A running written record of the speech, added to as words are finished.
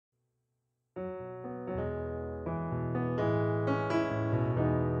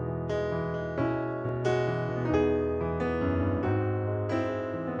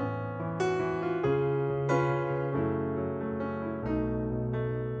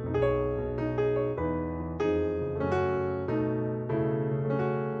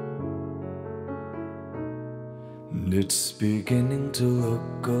It's beginning to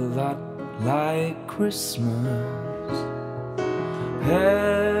look a lot like Christmas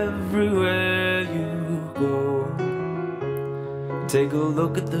everywhere you go. Take a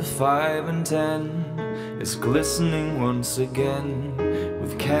look at the 5 and 10. It's glistening once again,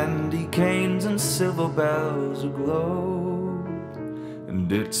 with candy canes and silver bells aglow. And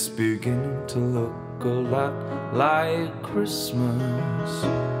it's beginning to look a lot like Christmas.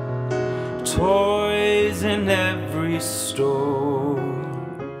 Toys in every store,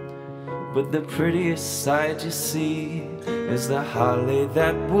 but the prettiest sight you see is the holly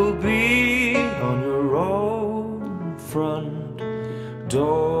that will be on your own front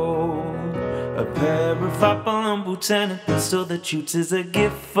door. A pair of apple boots and a pistol that shoots is a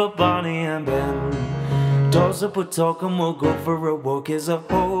gift for Bonnie and Ben. Dolls that would talk and will go for a walk is a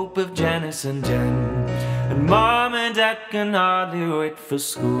hope of Janice and Jen. And Mom and Dad can hardly wait for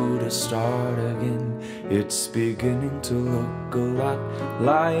school to start again. It's beginning to look a lot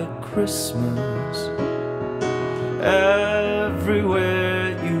like Christmas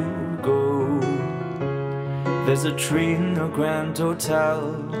everywhere you go. There's a tree in the Grand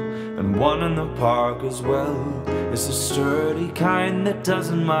Hotel and one in the park as well. It's a sturdy kind that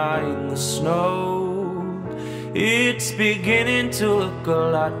doesn't mind the snow. It's beginning to look a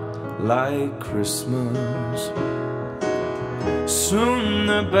lot like Christmas. Soon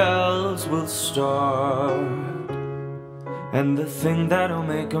the bells will start, and the thing that'll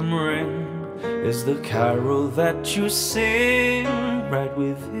make them ring is the carol that you sing right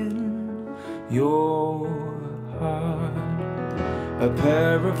within your heart. A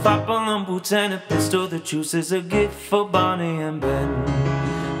pair of apple boots and a pistol that chooses a gift for Bonnie and Ben.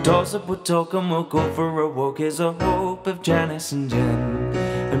 Dolls that would talk and will go for a walk is a hope of Janice and Jen.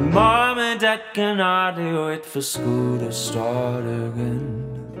 And Mom and Dad can hardly wait for school to start again.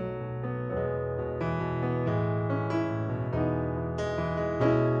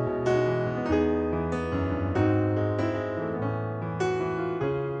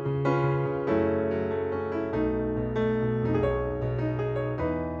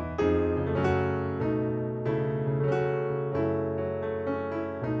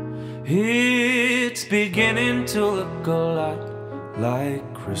 It's beginning to look a lot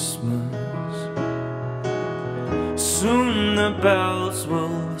like Christmas. Soon the bells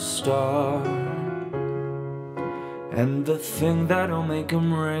will start, and the thing that'll make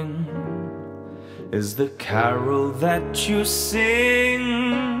them ring is the carol that you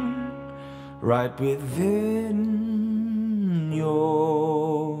sing right within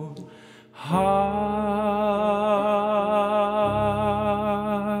your heart.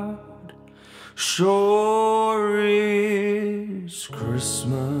 Sure is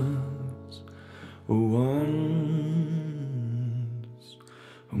Christmas once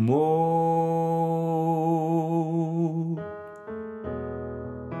more.